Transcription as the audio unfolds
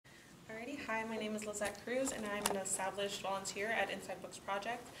Hi, my name is Lizette and I'm an established volunteer at Inside Books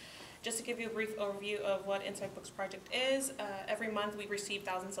Project. Just to give you a brief overview of what Inside Books Project is, every month we receive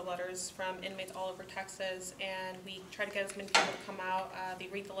thousands of letters from inmates all over Texas, and we try to get as many people to come out. They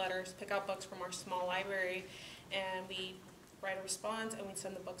read the letters, pick out books from our small library, and we write a response and we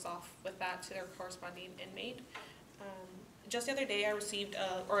send the books off with that to their corresponding inmate. Just the other day I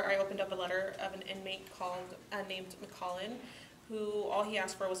opened up a letter of an inmate named McCollin, who all he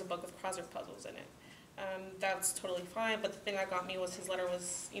asked for was a book with crossword puzzles in it. That's totally fine, but the thing that got me was his letter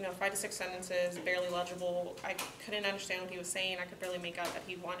was, 5 to 6 sentences, barely legible. I couldn't understand what he was saying. I could barely make out that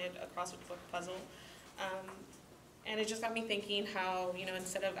he wanted a crossword puzzle. And it just got me thinking how,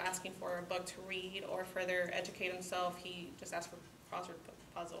 instead of asking for a book to read or further educate himself, he just asked for a crossword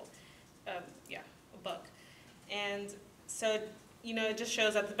puzzle. A book. And so, it just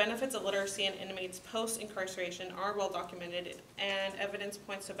shows that the benefits of literacy in inmates post-incarceration are well documented, and evidence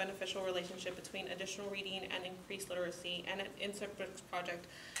points to a beneficial relationship between additional reading and increased literacy. And at Inside Books Project,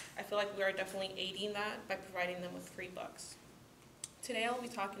 I feel like we are definitely aiding that by providing them with free books. Today I'll be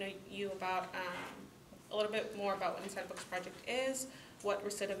talking to you about a little bit more about what Inside Books Project is, what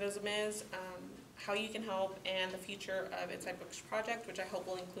recidivism is, how you can help, and the future of Inside Books Project, which I hope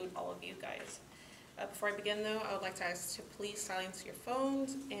will include all of you guys. Before I begin though, I would like to ask to please silence your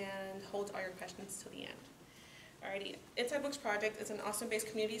phones and hold all your questions till the end. Alrighty, Inside Books Project is an Austin-based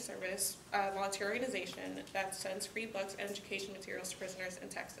community service volunteer organization that sends free books and education materials to prisoners in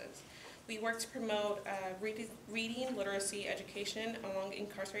Texas. We work to promote reading, literacy, education among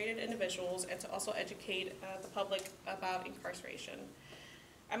incarcerated individuals, and to also educate the public about incarceration.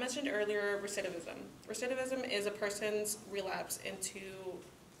 I mentioned earlier recidivism. Recidivism is a person's relapse into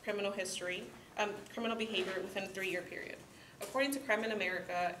criminal behavior within a 3-year period. According to Crime in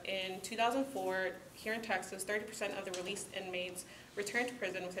America, in 2004, here in Texas, 30% of the released inmates returned to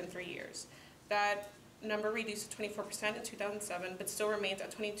prison within 3 years. That number reduced to 24% in 2007, but still remains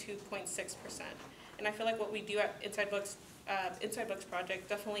at 22.6%. And I feel like what we do at Inside Books Project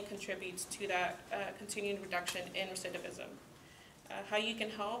definitely contributes to that continued reduction in recidivism. How you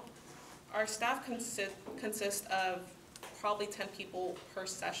can help? Our staff consists of probably 10 people per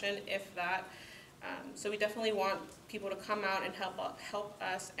session, if that. So we definitely want people to come out and help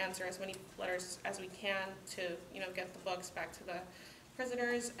us answer as many letters as we can to get the books back to the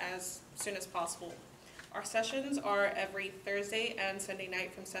prisoners as soon as possible. Our sessions are every Thursday and Sunday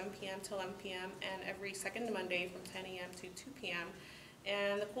night from 7 p.m. to 11 p.m. and every second Monday from 10 a.m. to 2 p.m.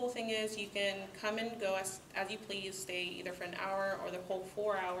 And the cool thing is you can come and go as you please, stay either for an hour or the whole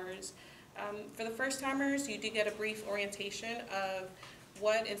 4 hours. For the first timers, you do get a brief orientation of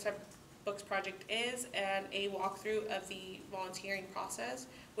what Inside Books Project is and a walkthrough of the volunteering process,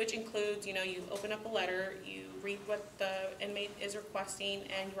 which includes, you open up a letter, you read what the inmate is requesting,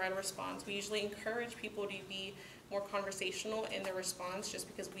 and you write a response. We usually encourage people to be more conversational in their response, just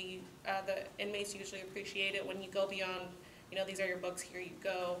because the inmates usually appreciate it when you go beyond, these are your books, here you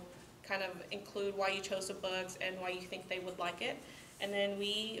go, kind of include why you chose the books and why you think they would like it. And then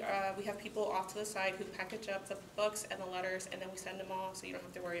we have people off to the side who package up the books and the letters, and then we send them all, so you don't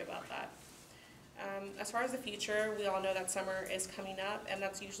have to worry about that. As far as the future, we all know that summer is coming up, and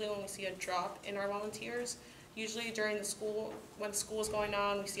that's usually when we see a drop in our volunteers. Usually during when school is going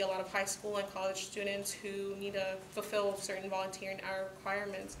on, we see a lot of high school and college students who need to fulfill certain volunteering hour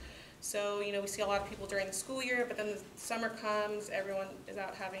requirements. So, we see a lot of people during the school year, but then the summer comes, everyone is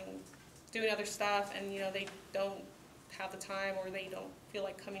out doing other stuff, and they don't have the time, or they don't feel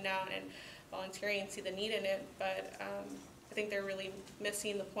like coming out and volunteering and see the need in it. But I think they're really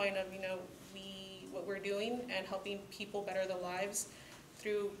missing the point of what we're doing and helping people better their lives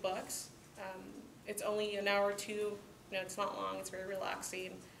through books. It's only an hour or two. It's not long. It's very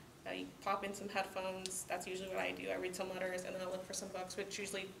relaxing. You pop in some headphones. That's usually what I do. I read some letters and then I look for some books, which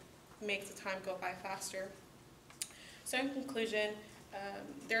usually makes the time go by faster. So in conclusion,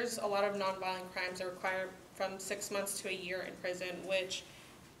 there's a lot of nonviolent crimes that require from 6 months to a year in prison, which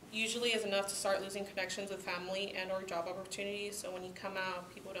usually is enough to start losing connections with family and or job opportunities. So when you come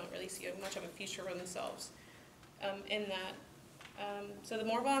out, people don't really see much of a future for themselves in that. So the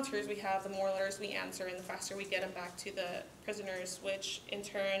more volunteers we have, the more letters we answer, and the faster we get them back to the prisoners, which in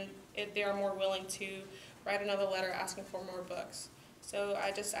turn, they are more willing to write another letter asking for more books. So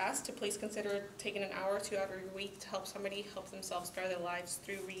I just ask to please consider taking an hour or two out of your week to help somebody help themselves better their lives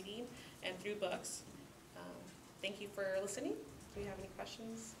through reading and through books. Thank you for listening. Do you have any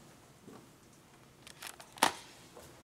questions?